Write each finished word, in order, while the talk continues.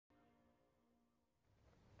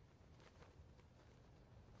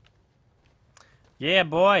Yeah,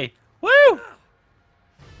 boy. Woo!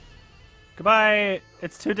 Goodbye.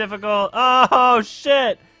 It's too difficult. Oh,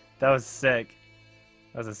 shit. That was sick.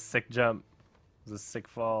 That was a sick jump. It was a sick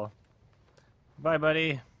fall. Bye,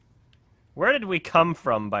 buddy. Where did we come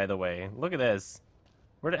from, by the way? Look at this.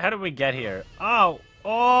 How did we get here? Oh!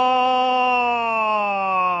 Oh!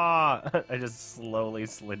 I just slowly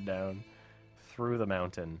slid down through the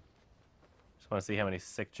mountain. Just want to see how many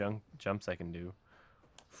sick jumps I can do.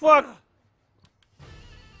 Fuck!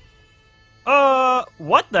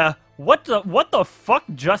 What the fuck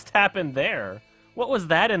just happened there? What was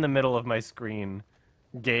that in the middle of my screen?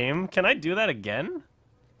 Game, can I do that again?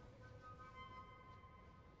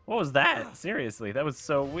 What was that? Seriously, that was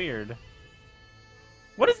so weird.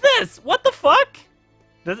 What is this? What the fuck?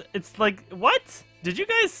 It's like, what? Did you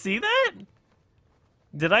guys see that?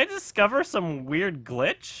 Did I discover some weird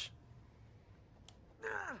glitch?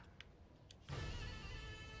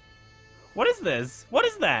 What is this? What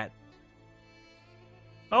is that?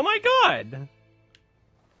 Oh my god!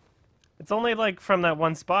 It's only like from that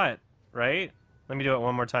one spot, right? Let me do it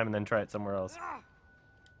one more time and then try it somewhere else.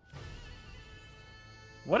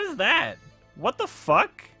 What is that? What the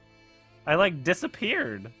fuck? I like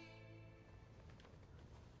disappeared.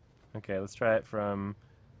 Okay, let's try it from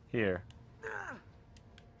here.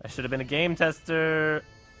 I should have been a game tester.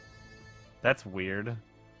 That's weird.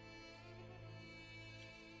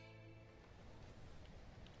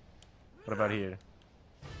 What about here?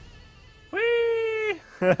 Whee!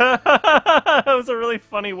 That was a really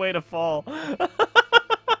funny way to fall.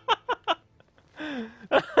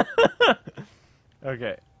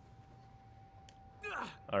 Okay.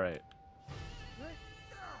 Alright.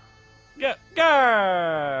 Yeah,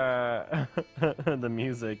 the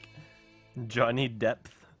music. Johnny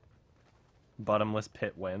Depth. Bottomless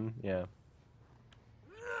pit when, yeah.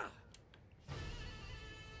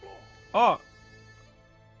 Oh!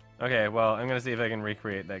 Okay, well, I'm gonna see if I can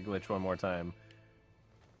recreate that glitch one more time.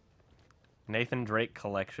 Nathan Drake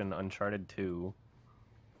Collection, Uncharted 2.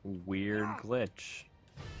 Weird glitch.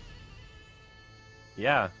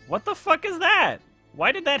 Yeah, what the fuck is that?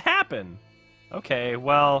 Why did that happen? Okay,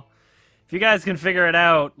 well, if you guys can figure it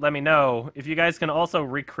out, let me know. If you guys can also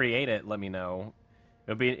recreate it, let me know.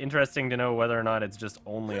 It would be interesting to know whether or not it's just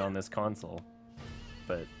only on this console.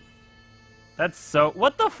 But that's so...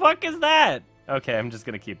 What the fuck is that? Okay, I'm just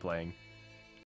gonna keep playing.